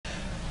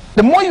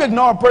The more you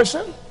ignore a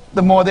person,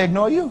 the more they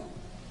ignore you.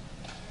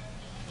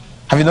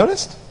 Have you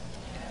noticed?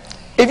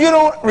 If you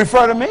don't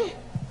refer to me,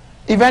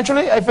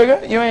 eventually I figure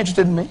you ain't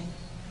interested in me.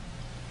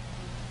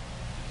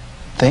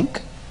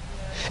 Think.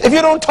 If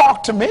you don't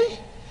talk to me,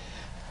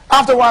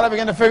 after a while I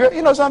begin to figure,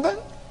 you know something?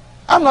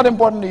 I'm not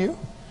important to you.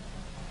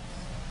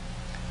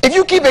 If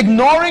you keep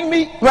ignoring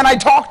me when I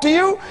talk to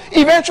you,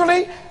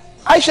 eventually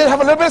I should have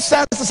a little bit of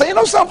sense to say, you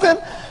know something?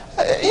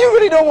 You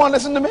really don't want to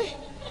listen to me.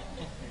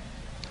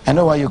 I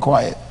know why you're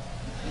quiet.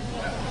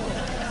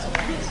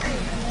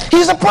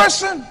 He's a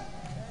person.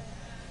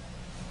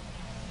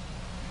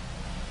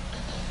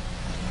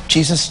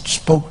 Jesus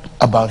spoke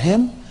about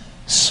him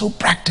so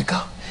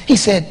practical. He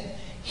said,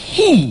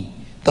 he,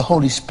 the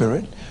Holy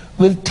Spirit,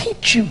 will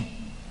teach you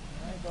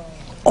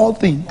all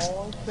things.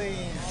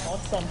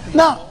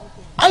 Now,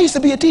 I used to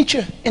be a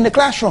teacher in the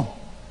classroom.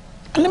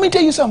 And let me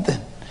tell you something.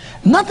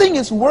 Nothing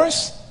is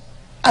worse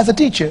as a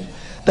teacher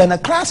than a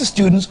class of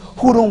students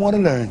who don't want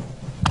to learn.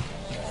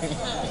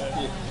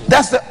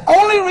 That's the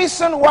only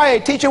reason why a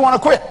teacher want to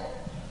quit,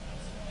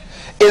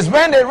 is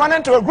when they run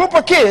into a group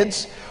of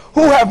kids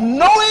who have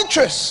no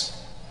interest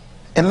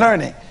in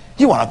learning.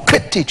 You want to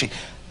quit teaching.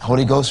 The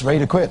Holy Ghost ready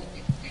to quit.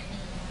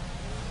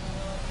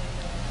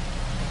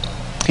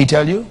 He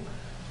tell you,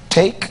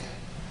 take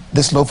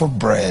this loaf of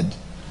bread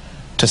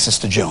to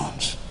Sister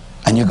Jones.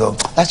 And you go,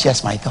 that's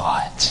just my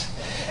thoughts.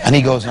 And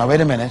he goes, now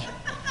wait a minute,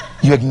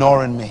 you're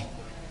ignoring me.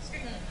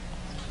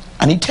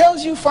 And he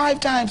tells you 5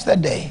 times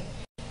that day.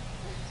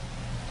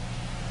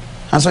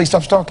 And so he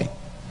stops talking.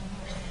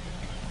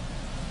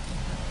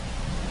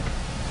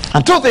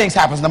 And 2 things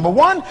happens. Number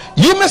 1,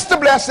 you miss the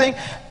blessing,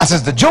 and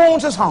Sister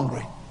Jones is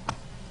hungry.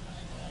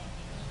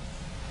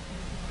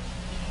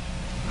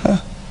 Huh?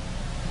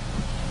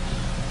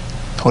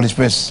 Holy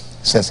Spirit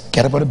says,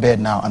 get up out of bed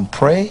now and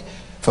pray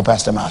for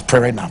Pastor Miles. Pray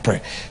right now,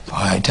 pray. Boy,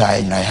 I'm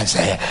tired, you know, I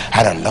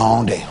had a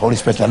long day. Holy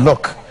Spirit said,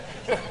 look,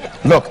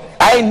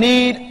 I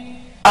need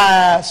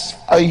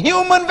a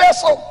human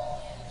vessel,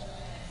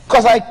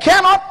 because I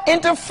cannot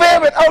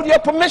interfere without your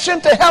permission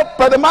to help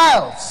Brother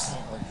Miles.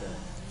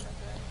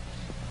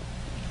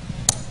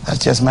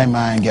 That's just my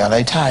mind, girl.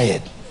 I'm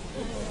tired.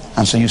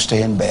 And so you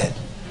stay in bed.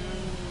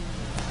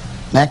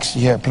 Next,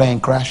 you hear a plane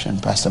crash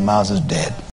and Pastor Miles is dead.